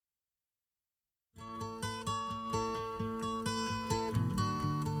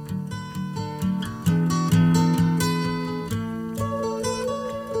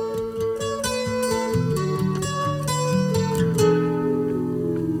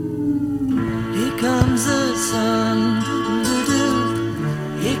comes the sun,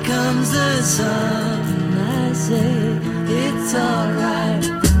 doo-doo-doo. Here comes the sun, I say it's alright.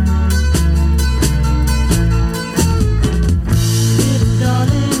 Little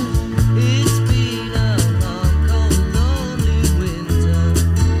darling, it's been a long, cold, lonely winter.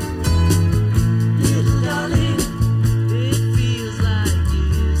 Little darling, it feels like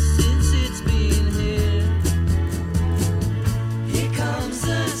years since it's been here. Here comes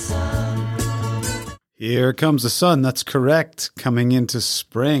the sun. Here comes the sun. That's correct. Coming into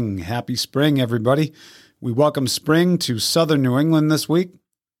spring. Happy spring, everybody. We welcome spring to southern New England this week,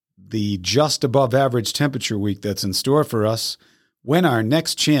 the just above average temperature week that's in store for us, when our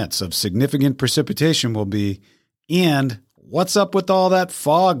next chance of significant precipitation will be, and what's up with all that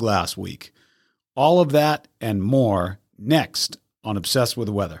fog last week. All of that and more next on Obsessed with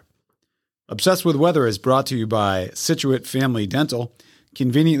Weather. Obsessed with Weather is brought to you by Scituate Family Dental,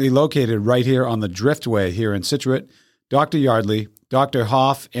 conveniently located right here on the Driftway here in Scituate. Dr. Yardley, Dr.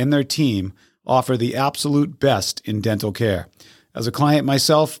 Hoff, and their team offer the absolute best in dental care. As a client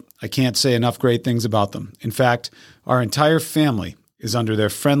myself, I can't say enough great things about them. In fact, our entire family is under their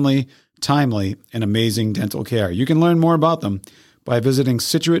friendly, timely, and amazing dental care. You can learn more about them by visiting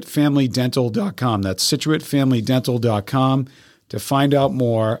ScituateFamilyDental.com. That's ScituateFamilyDental.com to find out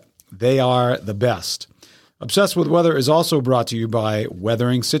more. They are the best. Obsessed with Weather is also brought to you by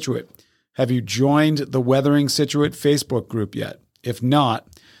Weathering Scituate. Have you joined the Weathering Scituate Facebook group yet? If not,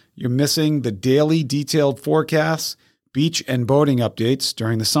 you're missing the daily detailed forecasts, beach and boating updates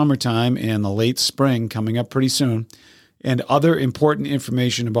during the summertime and the late spring coming up pretty soon, and other important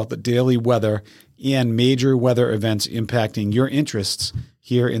information about the daily weather and major weather events impacting your interests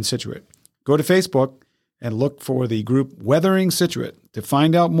here in Scituate. Go to Facebook and look for the group Weathering Scituate to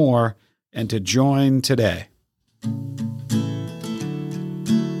find out more and to join today.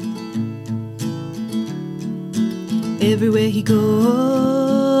 Everywhere he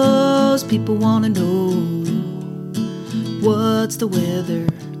goes, people want to know what's the weather,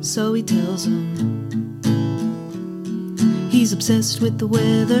 so he tells them. He's obsessed with the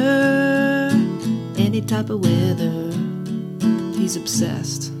weather, any type of weather, he's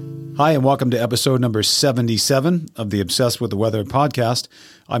obsessed. Hi, and welcome to episode number 77 of the Obsessed with the Weather podcast.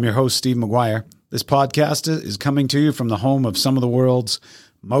 I'm your host, Steve McGuire. This podcast is coming to you from the home of some of the world's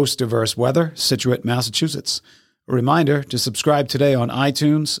most diverse weather, Scituate, Massachusetts. A reminder to subscribe today on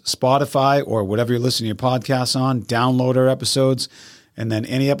iTunes, Spotify, or whatever you're listening to your podcasts on. Download our episodes, and then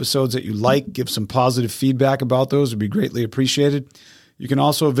any episodes that you like, give some positive feedback about those would be greatly appreciated. You can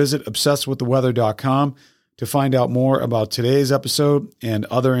also visit obsessedwiththeweather.com to find out more about today's episode and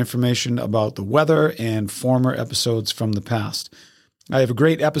other information about the weather and former episodes from the past. I have a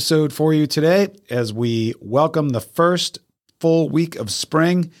great episode for you today as we welcome the first full week of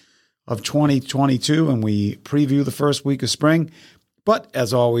spring of 2022, and we preview the first week of spring. But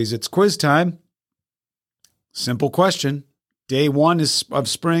as always, it's quiz time. Simple question. Day one of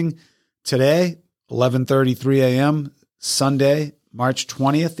spring today, 11:33 a.m., Sunday, March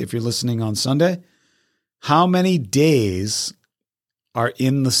 20th, if you're listening on Sunday. How many days are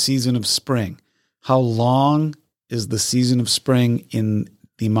in the season of spring? How long is the season of spring in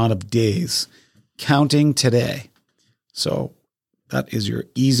the amount of days? Counting today. So that is your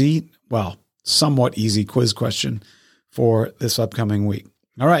somewhat easy quiz question for this upcoming week.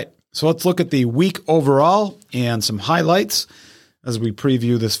 All right, so let's look at the week overall and some highlights as we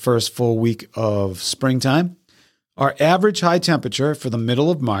preview this first full week of springtime. Our average high temperature for the middle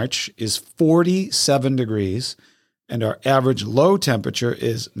of March is 47 degrees, and our average low temperature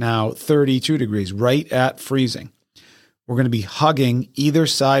is now 32 degrees, right at freezing. We're going to be hugging either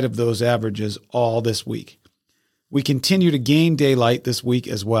side of those averages all this week. We continue to gain daylight this week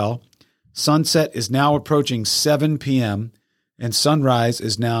as well. Sunset is now approaching 7 p.m., and sunrise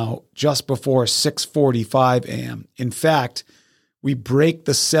is now just before 6:45 a.m. In fact, we break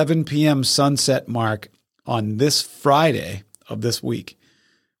the 7 p.m. sunset mark on this Friday of this week.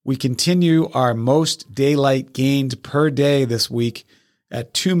 We continue our most daylight gained per day this week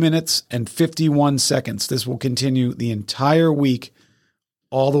at 2 minutes and 51 seconds. This will continue the entire week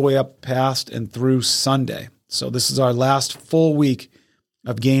all the way up past and through Sunday. So this is our last full week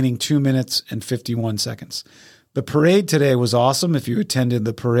of gaining 2 minutes and 51 seconds. The parade today was awesome. If you attended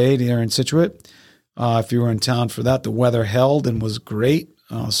the parade here in Scituate, if you were in town for that, the weather held and was great.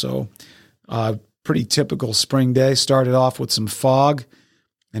 Pretty typical spring day. Started off with some fog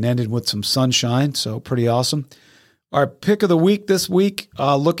and ended with some sunshine, so pretty awesome. Our pick of the week this week,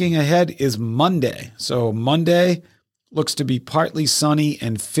 looking ahead, is Monday. So Monday looks to be partly sunny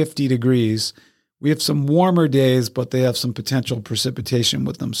and 50 degrees. We have some warmer days, but they have some potential precipitation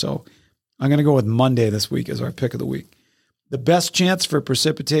with them. So I'm going to go with Monday this week as our pick of the week. The best chance for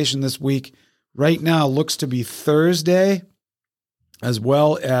precipitation this week right now looks to be Thursday as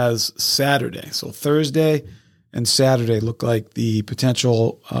well as Saturday. So Thursday and Saturday look like the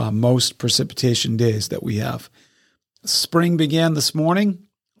potential most precipitation days that we have. Spring began this morning,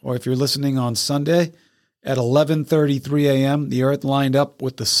 or if you're listening on Sunday, at 11:33 a.m., the Earth lined up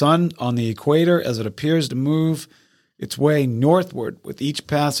with the sun on the equator as it appears to move its way northward with each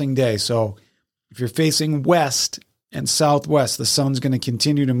passing day. So if you're facing west and southwest, the sun's going to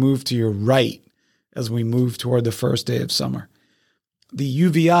continue to move to your right as we move toward the first day of summer. The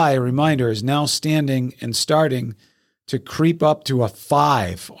UVI, a reminder, is now standing and starting to creep up to a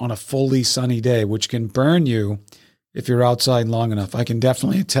 5 on a fully sunny day, which can burn you if you're outside long enough. I can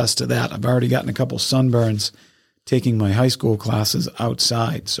definitely attest to that. I've already gotten a couple sunburns taking my high school classes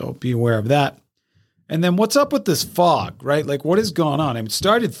outside, so be aware of that. And then what's up with this fog, right? Like, what has gone on? It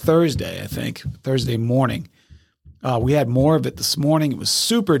started Thursday, I think, Thursday morning. We had more of it this morning. It was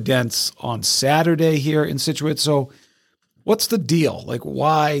super dense on Saturday here in Scituate. So what's the deal? Like,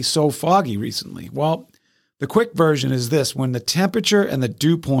 why so foggy recently? Well, the quick version is this. When the temperature and the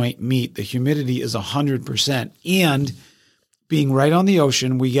dew point meet, the humidity is 100%. And being right on the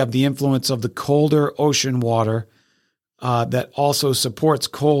ocean, we have the influence of the colder ocean water that also supports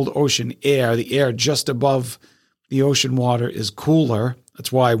cold ocean air. The air just above the ocean water is cooler.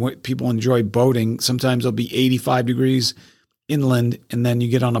 That's why when people enjoy boating. Sometimes it'll be 85 degrees inland, and then you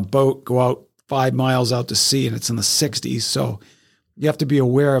get on a boat, go out 5 miles out to sea, and it's in the 60s. So you have to be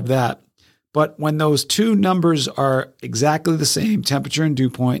aware of that. But when those two numbers are exactly the same, temperature and dew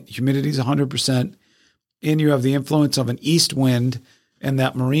point, humidity is 100%, and you have the influence of an east wind and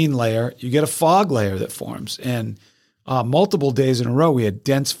that marine layer, you get a fog layer that forms. And multiple days in a row, we had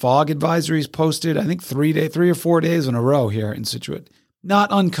dense fog advisories posted, I think 3 or 4 days in a row here in Scituate. Not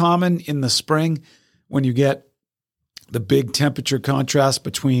uncommon in the spring when you get the big temperature contrast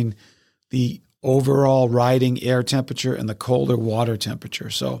between the overall riding air temperature and the colder water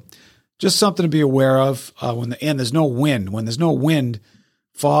temperature. So just something to be aware of. And there's no wind. When there's no wind,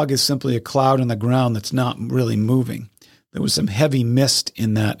 fog is simply a cloud on the ground that's not really moving. There was some heavy mist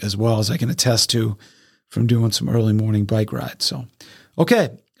in that as well, as I can attest to from doing some early morning bike rides. So, okay,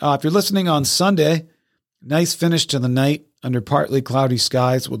 if you're listening on Sunday, nice finish to the night under partly cloudy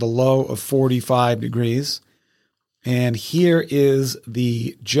skies with a low of 45 degrees. And here is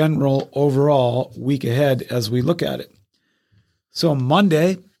the general overall week ahead as we look at it. So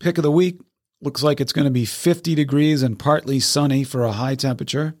Monday, pick of the week, looks like it's going to be 50 degrees and partly sunny for a high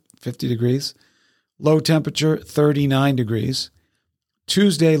temperature, 50 degrees. Low temperature, 39 degrees.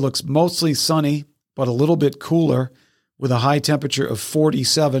 Tuesday looks mostly sunny, but a little bit cooler with a high temperature of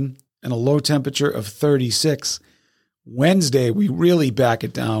 47 and a low temperature of 36. Wednesday, we really back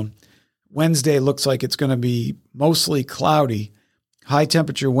it down. Wednesday looks like it's going to be mostly cloudy. High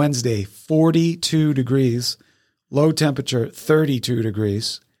temperature Wednesday, 42 degrees. Low temperature, 32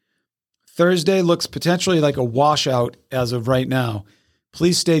 degrees. Thursday looks potentially like a washout as of right now.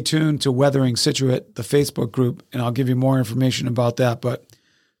 Please stay tuned to Weathering Scituate, the Facebook group, and I'll give you more information about that. But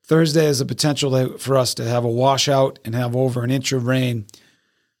Thursday is a potential for us to have a washout and have over an inch of rain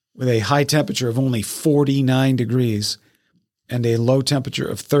with a high temperature of only 49 degrees and a low temperature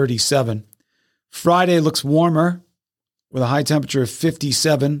of 37. Friday looks warmer with a high temperature of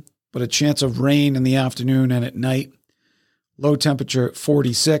 57, but a chance of rain in the afternoon and at night. Low temperature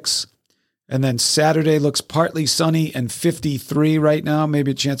 46. And then Saturday looks partly sunny and 53 right now.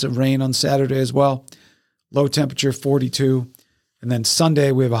 Maybe a chance of rain on Saturday as well. Low temperature 42. And then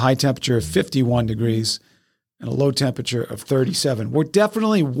Sunday we have a high temperature of 51 degrees and a low temperature of 37. We're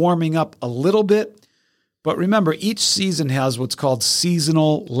definitely warming up a little bit. But remember, each season has what's called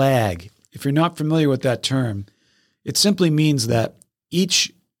seasonal lag. If you're not familiar with that term, it simply means that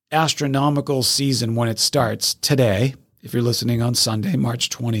each astronomical season when it starts today, if you're listening on Sunday, March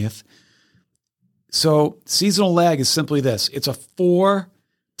 20th. So seasonal lag is simply this. It's a 4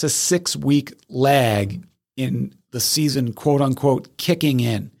 to 6 week lag in the season, quote unquote, kicking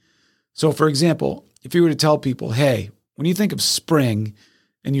in. So for example, if you were to tell people, hey, when you think of spring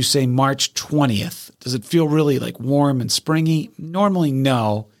and you say March 20th, does it feel really like warm and springy? Normally,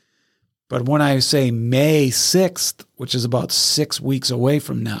 no. But when I say May 6th, which is about 6 weeks away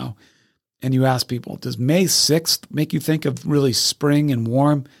from now, and you ask people, does May 6th make you think of really spring and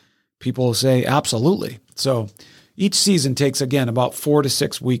warm? People will say, absolutely. So each season takes, again, about 4 to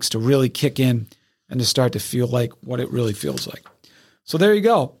 6 weeks to really kick in and to start to feel like what it really feels like. So there you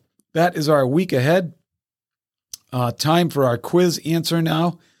go. That is our week ahead. Time for our quiz answer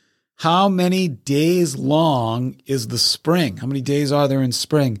now. How many days long is the spring? How many days are there in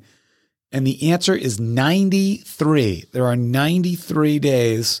spring? And the answer is 93. There are 93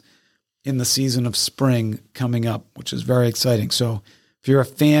 days in the season of spring coming up, which is very exciting. So if you're a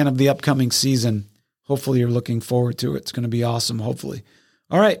fan of the upcoming season, hopefully you're looking forward to it. It's going to be awesome, hopefully.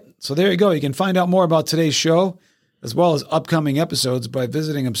 All right, so there you go. You can find out more about today's show as well as upcoming episodes by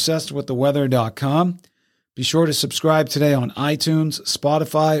visiting obsessedwiththeweather.com. Be sure to subscribe today on iTunes,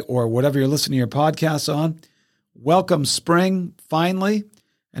 Spotify, or whatever you're listening to your podcasts on. Welcome spring, finally,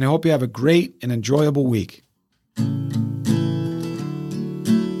 and I hope you have a great and enjoyable week.